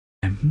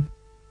Where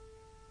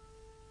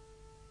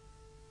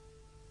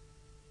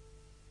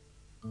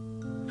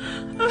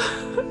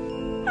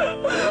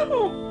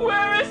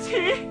is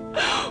he?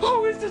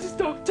 Oh, is this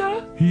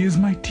doctor? He is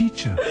my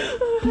teacher.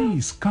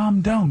 Please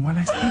calm down while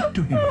I speak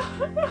to him.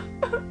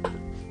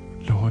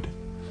 Lord,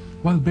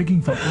 while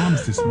begging for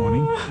alms this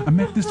morning, I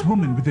met this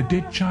woman with a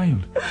dead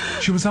child.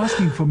 She was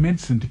asking for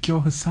medicine to cure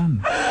her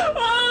son.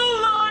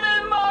 Oh, Lord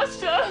and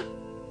Master,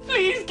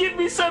 please give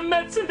me some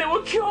medicine that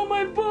will cure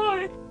my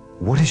boy.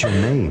 What is your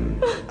name,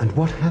 and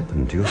what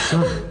happened to your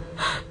son?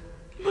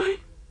 My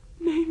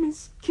name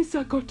is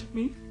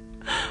Kisagotami.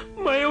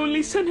 My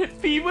only son had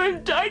fever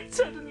and died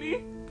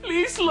suddenly.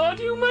 Please, Lord,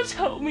 you must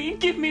help me.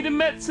 Give me the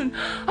medicine.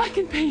 I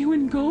can pay you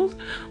in gold.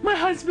 My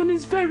husband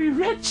is very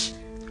rich.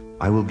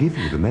 I will give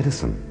you the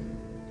medicine.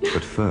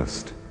 But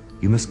first,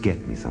 you must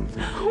get me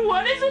something.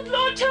 What is it,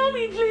 Lord? Tell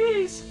me,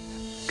 please.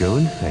 Go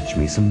and fetch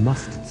me some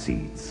mustard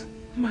seeds.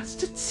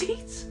 Mustard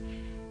seeds?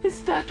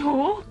 Is that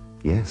all?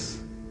 Yes,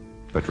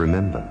 but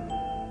remember,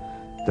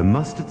 the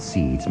mustard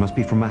seeds must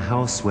be from a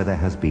house where there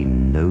has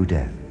been no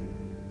death.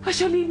 I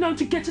shall leave now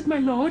to get it, my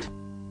lord.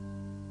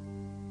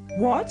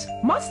 What?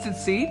 Mustard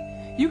seed?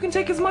 You can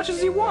take as much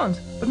as you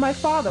want, but my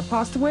father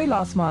passed away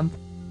last month.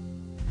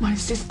 My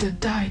sister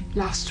died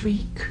last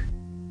week.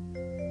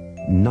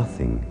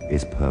 Nothing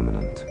is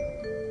permanent.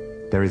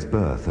 There is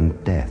birth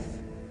and death,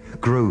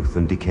 growth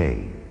and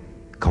decay,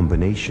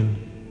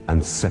 combination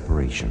and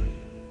separation.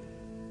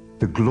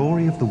 The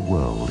glory of the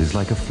world is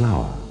like a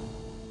flower.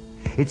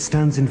 It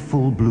stands in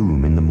full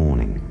bloom in the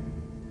morning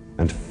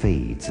and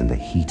fades in the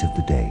heat of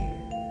the day.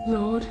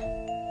 Lord,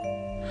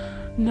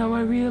 now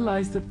I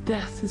realize that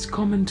death is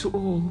common to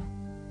all.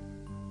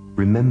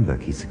 Remember,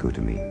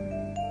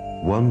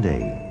 Kisagotami, one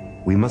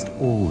day we must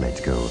all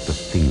let go of the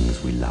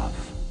things we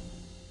love.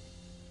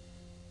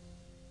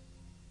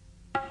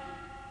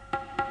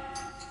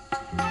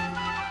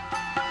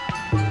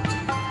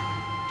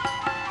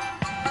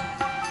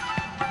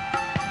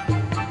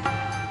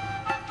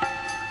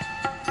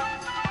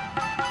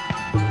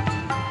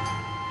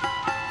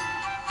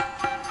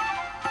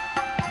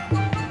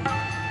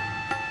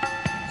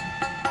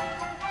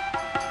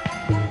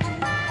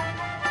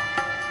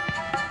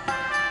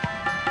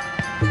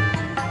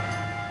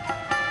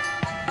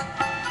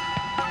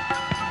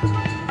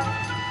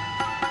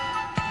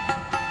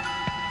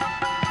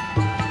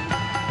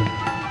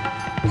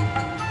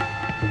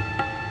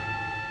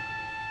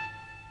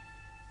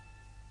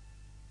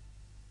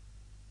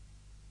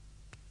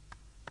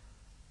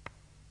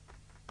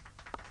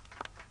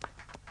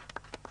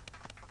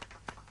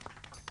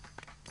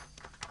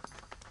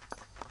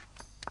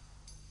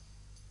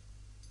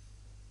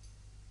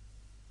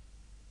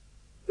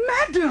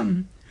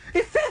 Madam,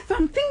 is there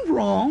something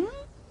wrong?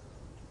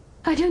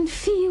 I don't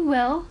feel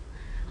well.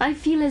 I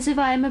feel as if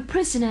I am a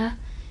prisoner,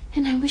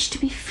 and I wish to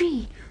be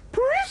free.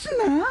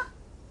 Prisoner?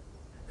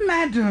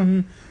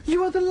 Madam,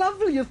 you are the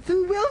loveliest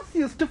and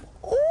wealthiest of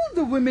all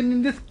the women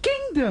in this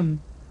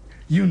kingdom.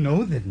 You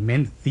know that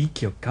men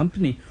seek your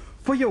company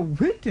for your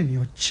wit and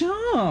your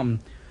charm,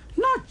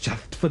 not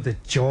just for the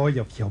joy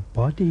of your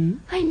body.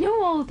 I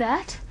know all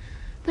that,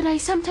 but I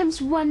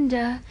sometimes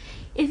wonder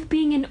if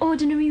being an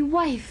ordinary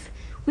wife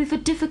with a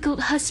difficult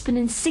husband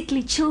and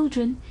sickly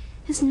children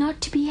is not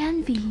to be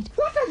envied.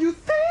 What are you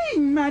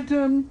saying,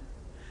 madam?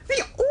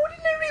 The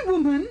ordinary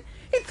woman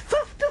is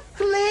first a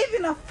slave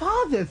in her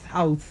father's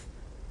house.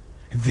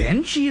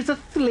 Then she is a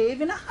slave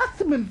in her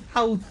husband's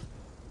house.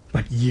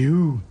 But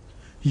you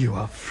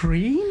are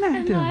free,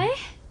 madam. Am I?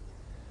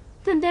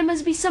 Then there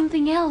must be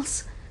something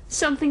else,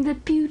 something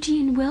that beauty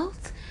and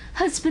wealth,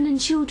 husband and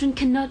children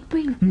cannot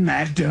bring.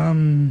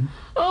 Madam.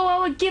 Oh, I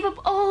would give up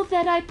all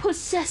that I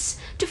possess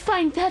to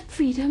find that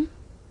freedom.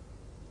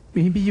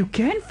 Maybe you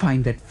can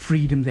find that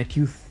freedom that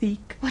you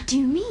seek. What do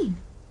you mean?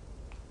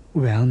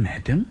 Well,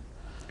 madam,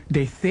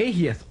 they say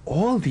he has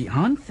all the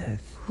answers.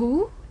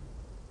 Who?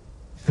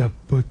 The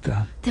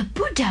Buddha. The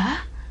Buddha?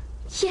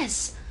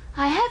 Yes,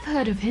 I have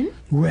heard of him.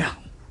 Well,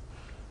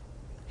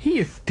 he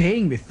is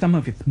staying with some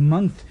of his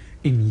monks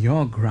in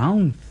your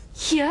grounds.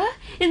 Here?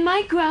 In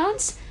my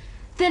grounds?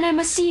 Then I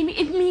must see him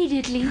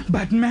immediately.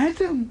 But,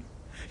 madam,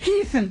 he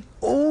is an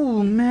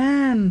old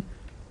man.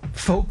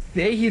 Folks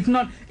say he is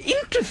not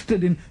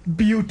interested in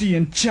beauty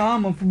and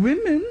charm of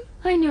women.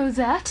 I know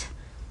that.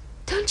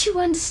 Don't you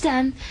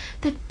understand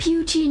that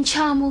beauty and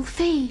charm will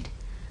fade?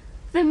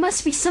 There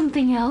must be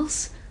something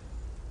else.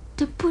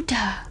 The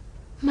Buddha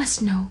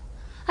must know.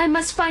 I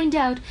must find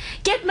out.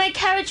 Get my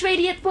carriage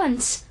ready at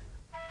once.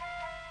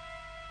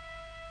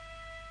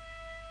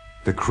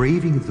 The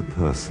craving of the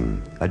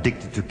person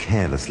addicted to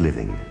careless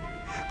living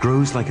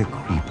grows like a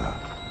creeper.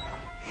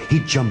 He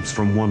jumps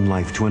from one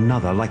life to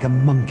another like a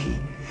monkey,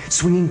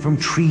 swinging from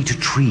tree to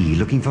tree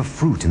looking for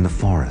fruit in the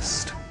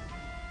forest.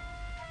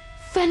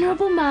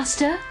 Venerable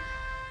Master,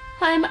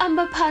 I am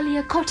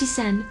Ambapalia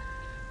Kotisen.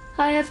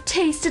 I have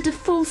tasted the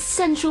full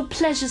sensual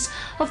pleasures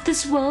of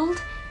this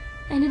world,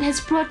 and it has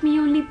brought me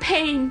only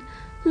pain,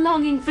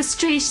 longing,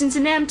 frustrations,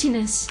 and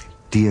emptiness.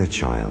 Dear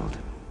child,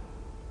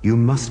 you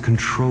must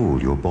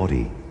control your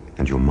body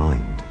and your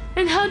mind.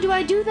 And how do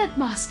I do that,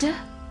 Master?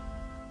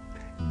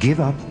 Give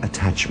up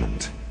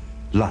attachment,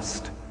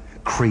 lust,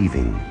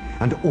 craving,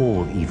 and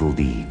all evil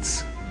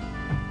deeds.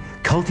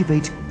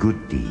 Cultivate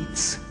good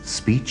deeds,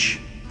 speech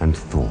and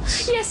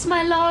thought. Yes,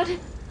 my lord.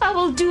 I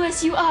will do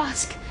as you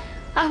ask.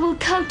 I will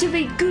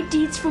cultivate good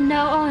deeds from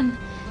now on.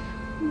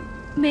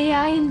 May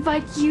I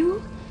invite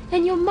you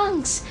and your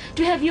monks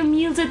to have your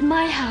meals at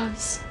my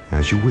house?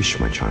 As you wish,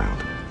 my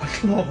child.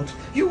 But Lord,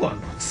 you are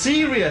not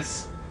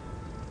serious.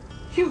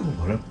 You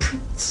are a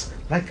prince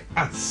like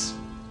us.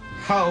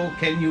 How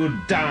can you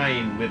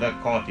dine with a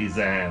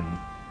courtesan?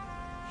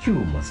 You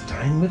must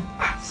dine with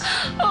us.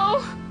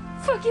 Oh,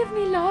 forgive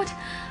me, Lord.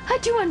 I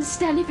do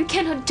understand if you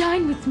cannot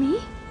dine with me.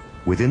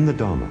 Within the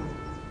Dharma,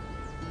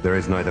 there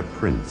is neither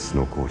prince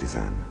nor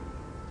courtesan.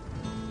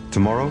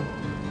 Tomorrow,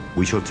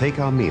 we shall take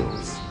our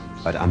meals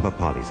at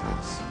Ambapali's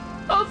house.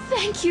 Oh,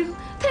 thank you.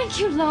 Thank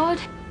you, Lord.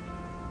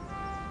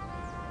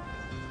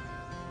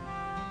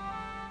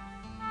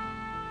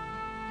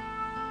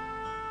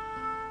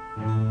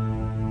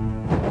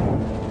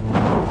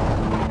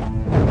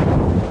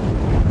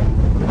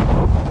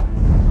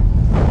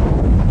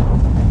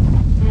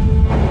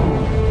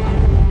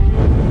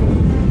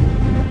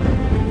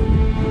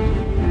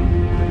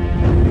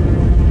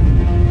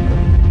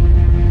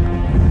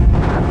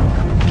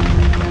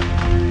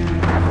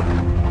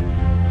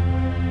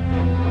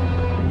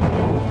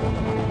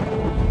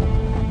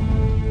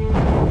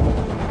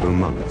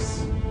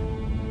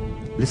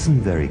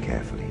 Listen very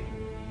carefully.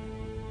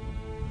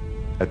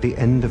 At the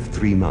end of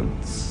 3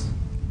 months,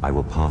 I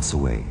will pass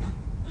away.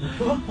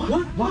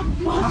 What?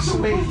 Pass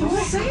away?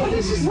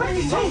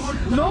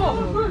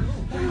 Lord,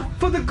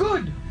 for the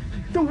good,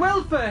 the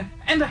welfare,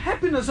 and the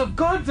happiness of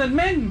gods and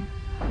men,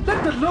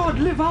 let the Lord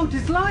live out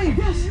his life.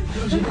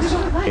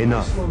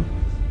 Enough.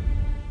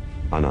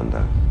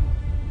 Ananda,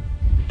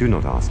 do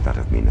not ask that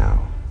of me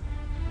now.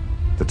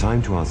 The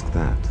time to ask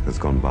that has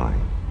gone by.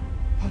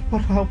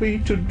 But what are we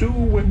to do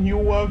when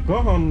you are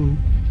gone?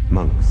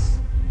 Monks,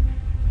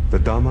 the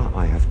Dharma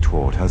I have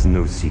taught has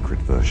no secret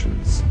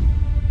versions.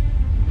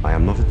 I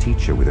am not a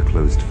teacher with a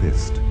closed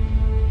fist.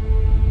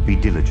 Be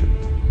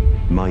diligent,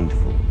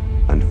 mindful,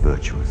 and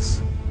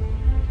virtuous.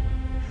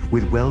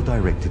 With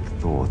well-directed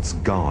thoughts,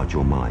 guard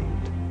your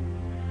mind.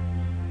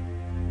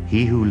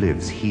 He who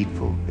lives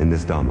heedful in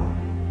this Dharma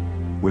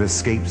will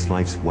escape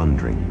life's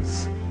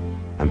wanderings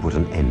and put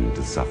an end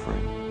to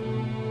suffering.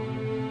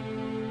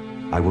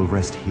 I will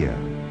rest here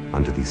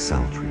under these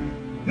sal trees.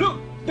 Look,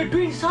 the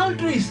twin sal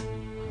trees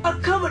are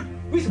covered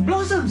with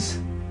blossoms,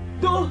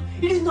 though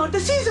it is not the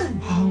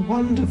season. How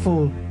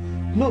wonderful!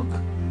 Look,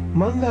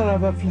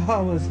 mandarava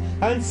flowers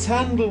and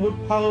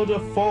sandalwood powder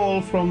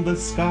fall from the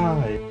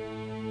sky.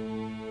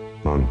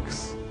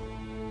 Monks,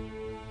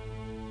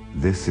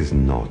 this is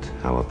not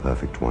how a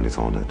perfect one is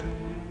honored,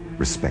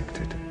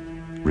 respected,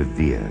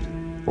 revered,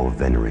 or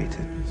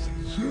venerated.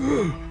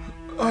 Sir,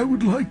 I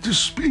would like to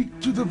speak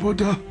to the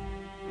Buddha.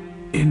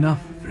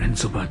 Enough, friend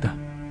Subhadra.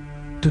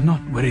 Do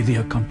not worry the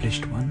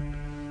accomplished one.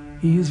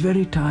 He is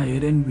very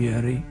tired and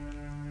weary.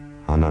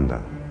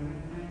 Ananda,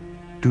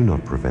 do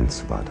not prevent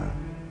Subhadra.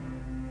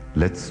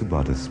 Let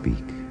Subhadra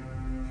speak.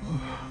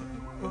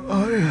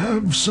 I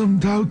have some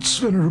doubts,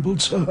 Venerable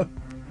Sir.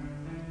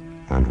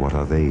 And what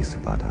are they,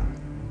 Subhadra?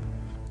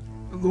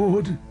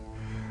 Lord,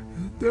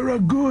 there are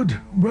good,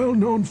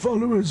 well-known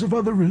followers of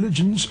other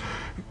religions.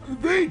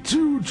 They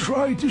too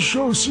try to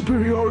show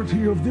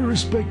superiority of their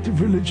respective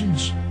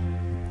religions.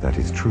 That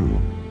is true.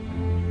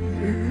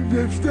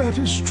 If that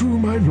is true,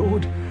 my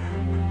lord,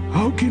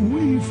 how can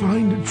we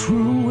find a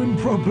true and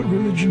proper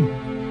religion?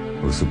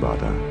 O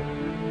Subhadra,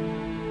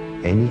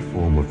 any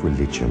form of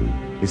religion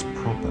is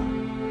proper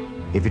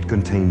if it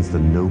contains the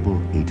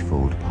Noble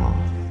Eightfold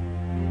Path.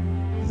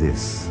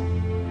 This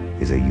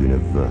is a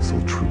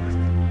universal truth.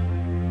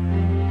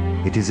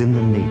 It is in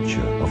the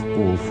nature of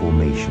all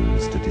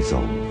formations to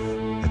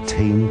dissolve,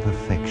 attain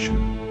perfection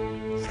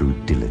through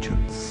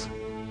diligence.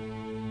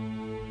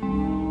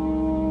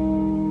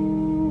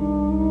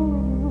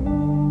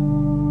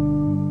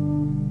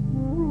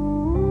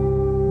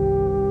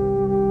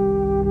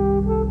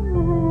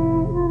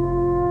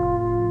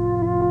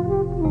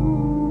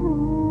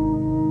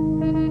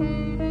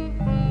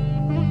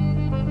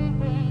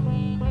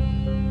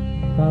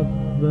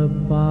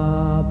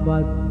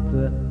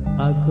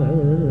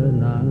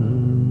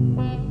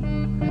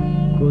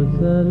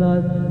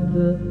 කුසලත්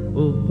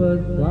උපසම්පදා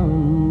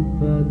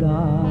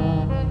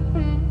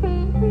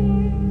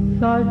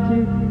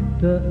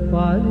සචිත්ත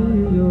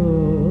පරියෝදපනං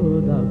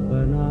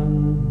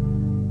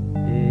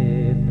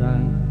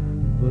ඒතං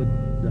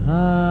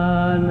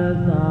බුද්ධාන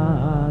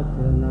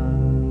සාසනං